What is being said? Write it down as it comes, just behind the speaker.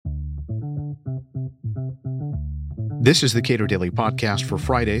This is the Cato Daily Podcast for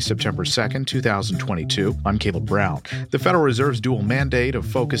Friday, September 2nd, 2022. I'm Caleb Brown. The Federal Reserve's dual mandate of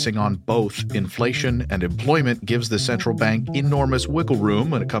focusing on both inflation and employment gives the central bank enormous wiggle room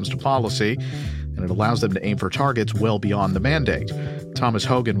when it comes to policy, and it allows them to aim for targets well beyond the mandate. Thomas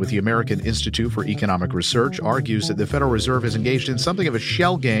Hogan with the American Institute for Economic Research argues that the Federal Reserve is engaged in something of a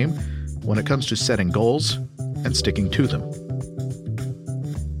shell game when it comes to setting goals and sticking to them.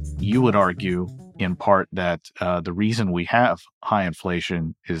 You would argue in part that the reason we have high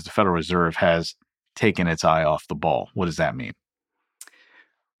inflation is the Federal Reserve has taken its eye off the ball. What does that mean?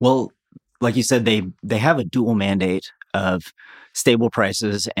 Well, like you said, they have a dual mandate of stable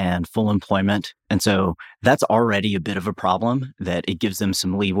prices and full employment. And so that's already a bit of a problem, that it gives them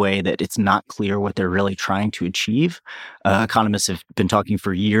some leeway, that it's not clear what they're really trying to achieve. Economists have been talking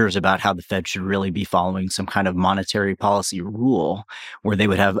for years about how the Fed should really be following some kind of monetary policy rule where they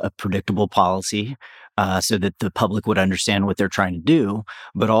would have a predictable policy so that the public would understand what they're trying to do,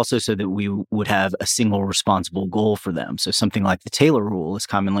 but also so that we would have a single responsible goal for them. So something like the Taylor rule is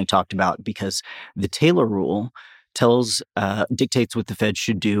commonly talked about because the Taylor rule dictates what the Fed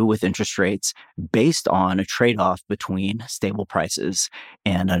should do with interest rates based on a trade-off between stable prices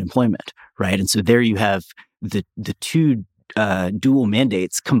and unemployment, right? And so there you have the two dual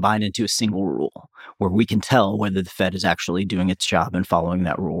mandates combined into a single rule where we can tell whether the Fed is actually doing its job and following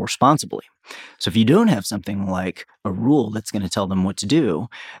that rule responsibly. So if you don't have something like a rule that's going to tell them what to do,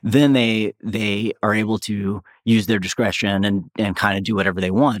 then they are able to use their discretion and kind of do whatever they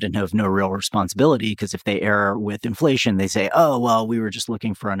want and have no real responsibility, because if they err with inflation, they say, oh, well, we were just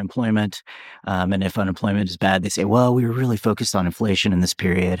looking for unemployment. And if unemployment is bad, they say, well, we were really focused on inflation in this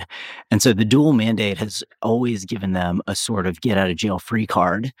period. And so the dual mandate has always given them a sort of get out of jail free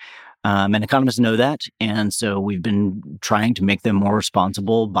card. And economists know that. And so we've been trying to make them more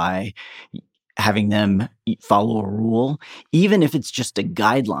responsible by having them follow a rule, even if it's just a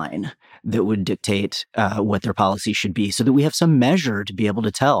guideline that would dictate what their policy should be, so that we have some measure to be able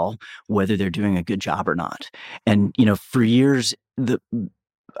to tell whether they're doing a good job or not. And, for years,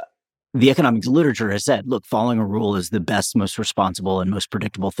 the economics literature has said, look, following a rule is the best, most responsible, and most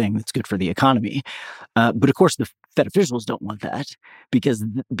predictable thing that's good for the economy. But of course, the Fed officials don't want that because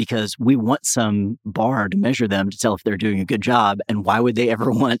we want some bar to measure them to tell if they're doing a good job. And why would they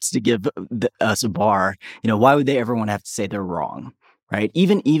ever want to give us a bar? Why would they ever want to have to say they're wrong? Right?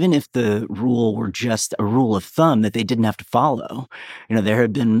 Even if the rule were just a rule of thumb that they didn't have to follow, there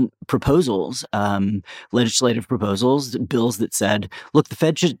have been proposals, legislative proposals, bills that said, look, the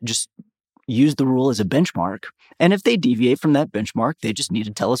Fed should just use the rule as a benchmark. And if they deviate from that benchmark, they just need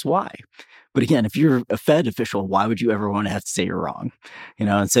to tell us why. But again, if you're a Fed official, why would you ever want to have to say you're wrong?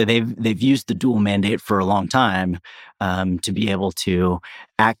 And so they've used the dual mandate for a long time to be able to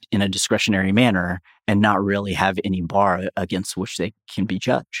act in a discretionary manner and not really have any bar against which they can be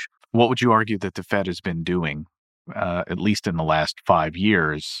judged. What would you argue that the Fed has been doing, at least in the last 5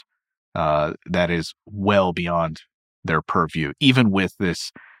 years, that is well beyond their purview, even with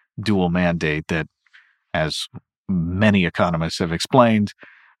this dual mandate that, as many economists have explained,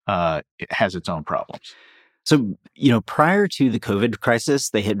 it has its own problems? So, prior to the COVID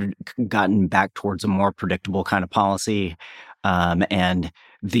crisis, they had gotten back towards a more predictable kind of policy. And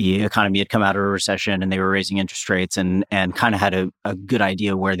the economy had come out of a recession and they were raising interest rates and kind of had a good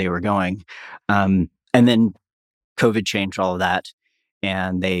idea where they were going. And then COVID changed all of that.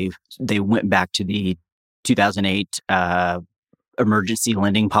 And they went back to the 2008 emergency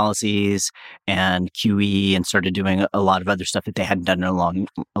lending policies and QE and started doing a lot of other stuff that they hadn't done in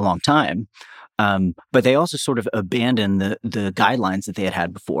a long time. But they also sort of abandoned the guidelines that they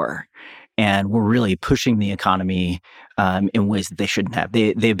had before and were really pushing the economy in ways that they shouldn't have.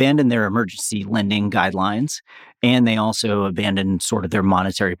 They abandoned their emergency lending guidelines, and they also abandoned sort of their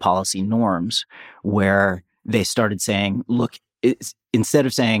monetary policy norms, where they started saying, look, instead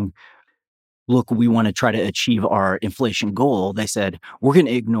of saying, look, we want to try to achieve our inflation goal, they said, we're going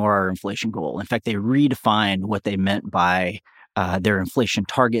to ignore our inflation goal. In fact, they redefined what they meant by their inflation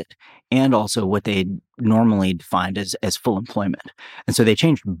target and also what they normally defined as full employment. And so they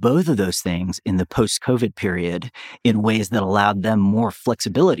changed both of those things in the post-COVID period in ways that allowed them more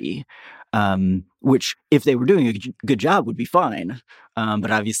flexibility, which if they were doing a good job would be fine.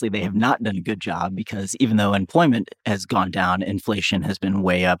 But obviously they have not done a good job because even though employment has gone down, inflation has been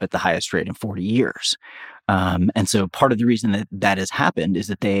way up at the highest rate in 40 years. And so part of the reason that has happened is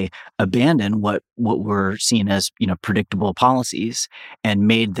that they abandoned what were seen as, predictable policies and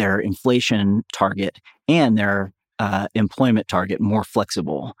made their inflation target and their employment target more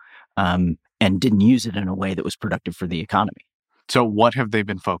flexible, and didn't use it in a way that was productive for the economy. So what have they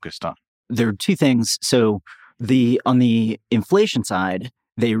been focused on? there are two things. So on the inflation side,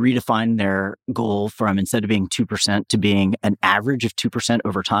 they redefined their goal from, instead of being 2%, to being an average of 2%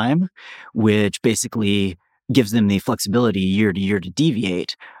 over time, which basically gives them the flexibility year to year to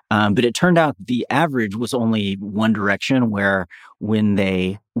deviate. But it turned out the average was only one direction, where when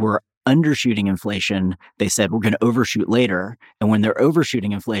they were undershooting inflation, they said, we're going to overshoot later. And when they're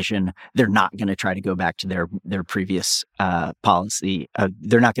overshooting inflation, they're not going to try to go back to their previous policy.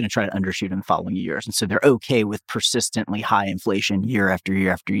 They're not going to try to undershoot in the following years. And so they're okay with persistently high inflation year after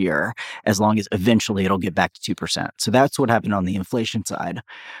year after year, as long as eventually it'll get back to 2%. So that's what happened on the inflation side.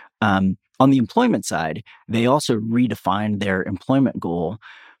 On the employment side, they also redefined their employment goal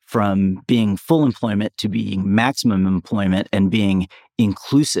from being full employment to being maximum employment and being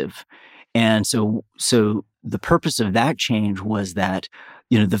inclusive. And so the purpose of that change was that,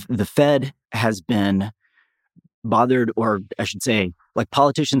 the Fed has been bothered, or I should say, like,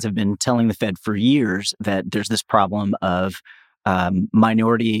 politicians have been telling the Fed for years that there's this problem of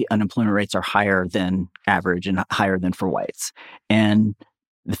minority unemployment rates are higher than average and higher than for whites. And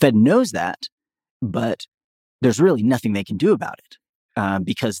the Fed knows that, but there's really nothing they can do about it.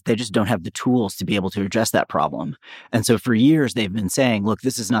 Because they just don't have the tools to be able to address that problem. And so for years, they've been saying, look,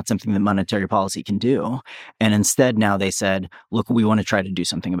 this is not something that monetary policy can do. And instead, now they said, look, we want to try to do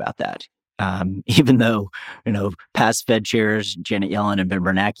something about that. Even though, past Fed chairs, Janet Yellen and Ben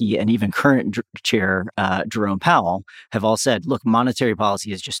Bernanke, and even current chair, Jerome Powell, have all said, look, monetary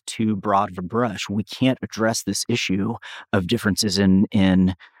policy is just too broad of a brush. We can't address this issue of differences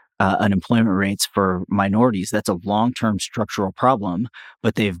in unemployment rates for minorities. That's a long-term structural problem,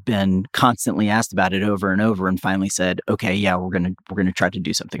 but they've been constantly asked about it over and over, and finally said, "Okay, yeah, we're gonna try to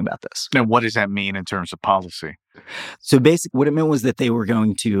do something about this." Now, what does that mean in terms of policy? So, basically, what it meant was that they were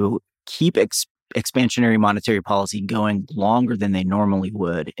going to keep expansionary monetary policy going longer than they normally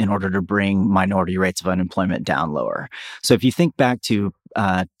would in order to bring minority rates of unemployment down lower. So if you think back to,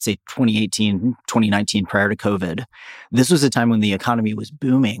 say, 2018, 2019, prior to COVID, this was a time when the economy was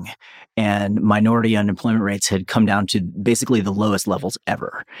booming and minority unemployment rates had come down to basically the lowest levels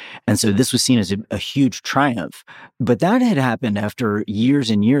ever. And so this was seen as a huge triumph. But that had happened after years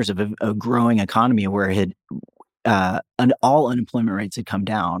and years of a growing economy where it had all unemployment rates had come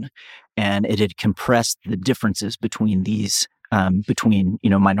down, and it had compressed the differences between these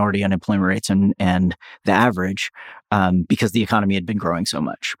minority unemployment rates and the average, because the economy had been growing so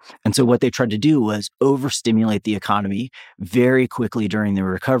much. And so what they tried to do was overstimulate the economy very quickly during the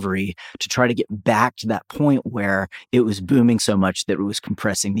recovery to try to get back to that point where it was booming so much that it was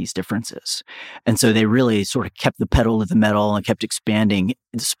compressing these differences. And so they really sort of kept the pedal to the metal and kept expanding,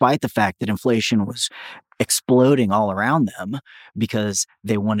 despite the fact that inflation was exploding all around them, because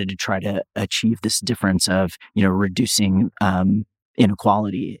they wanted to try to achieve this difference of, reducing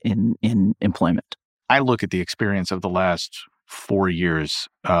inequality in employment. I look at the experience of the last 4 years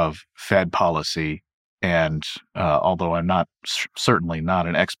of Fed policy, and although I'm certainly not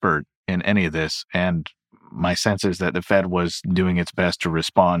an expert in any of this, and my sense is that the Fed was doing its best to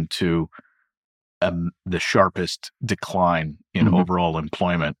respond to the sharpest decline in overall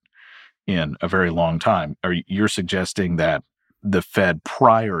employment in a very long time. You're suggesting that the Fed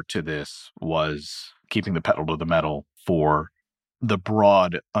prior to this was keeping the pedal to the metal for the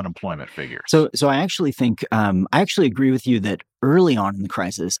broad unemployment figures? So I actually think, I actually agree with you that early on in the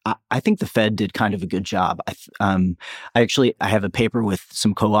crisis, I think the Fed did kind of a good job. I have a paper with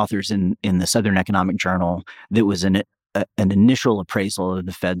some co-authors in the Southern Economic Journal that was an initial appraisal of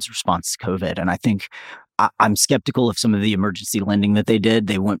the Fed's response to COVID. And I think I'm skeptical of some of the emergency lending that they did.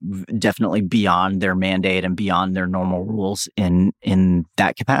 They went definitely beyond their mandate and beyond their normal rules in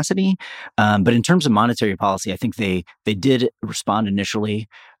that capacity. But in terms of monetary policy, I think they did respond initially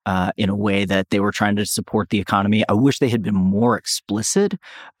in a way that they were trying to support the economy. I wish they had been more explicit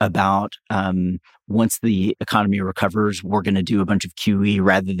about once the economy recovers, we're going to do a bunch of QE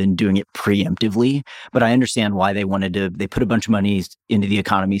rather than doing it preemptively. But I understand why they put a bunch of money into the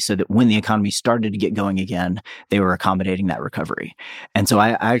economy so that when the economy started to get going again, they were accommodating that recovery. And so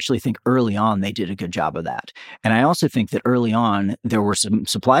I actually think early on, they did a good job of that. And I also think that early on, there were some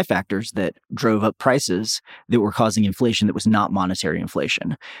supply factors that drove up prices that were causing inflation that was not monetary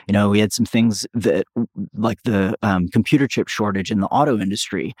inflation. We had some things that, like the computer chip shortage in the auto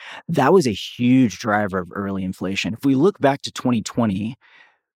industry, that was a huge driver of early inflation. If we look back to 2020,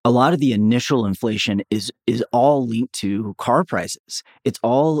 a lot of the initial inflation is all linked to car prices. It's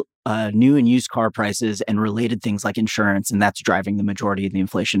all new and used car prices and related things like insurance, and that's driving the majority of the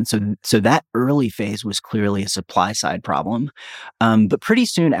inflation. So that early phase was clearly a supply side problem. But pretty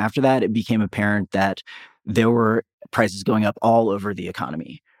soon after that, it became apparent that there were prices going up all over the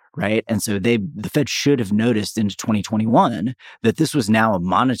economy. right? And so the Fed should have noticed into 2021 that this was now a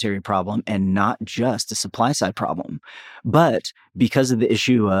monetary problem and not just a supply side problem. But because of the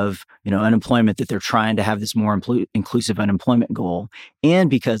issue of, unemployment, that they're trying to have this more inclusive unemployment goal, and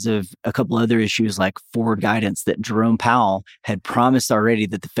because of a couple other issues like forward guidance that Jerome Powell had promised already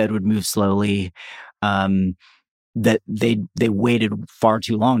that the Fed would move slowly, that they waited far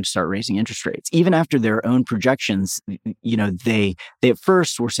too long to start raising interest rates. Even after their own projections, they at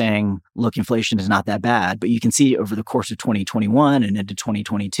first were saying, look, inflation is not that bad. But you can see over the course of 2021 and into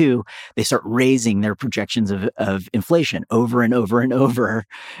 2022, they start raising their projections of inflation over and over and over.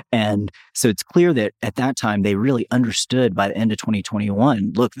 And so it's clear that at that time, they really understood by the end of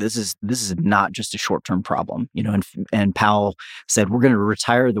 2021, look, this is not just a short-term problem. And Powell said, we're going to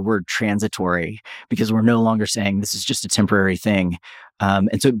retire the word transitory because we're no longer saying this is just a temporary thing.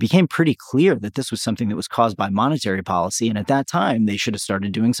 And so it became pretty clear that this was something that was caused by monetary policy. And at that time, they should have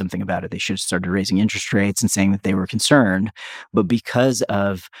started doing something about it. They should have started raising interest rates and saying that they were concerned. But because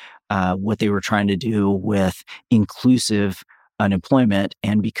of what they were trying to do with inclusive unemployment,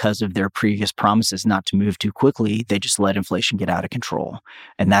 and because of their previous promises not to move too quickly, they just let inflation get out of control.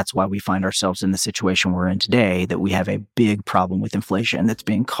 And that's why we find ourselves in the situation we're in today, that we have a big problem with inflation that's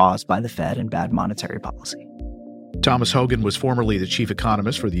being caused by the Fed and bad monetary policy. Thomas Hogan was formerly the chief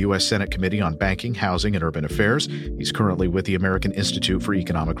economist for the U.S. Senate Committee on Banking, Housing, and Urban Affairs. He's currently with the American Institute for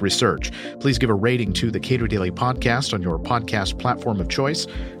Economic Research. Please give a rating to the Cato Daily Podcast on your podcast platform of choice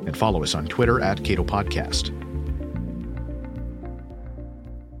and follow us on Twitter @Cato Podcast.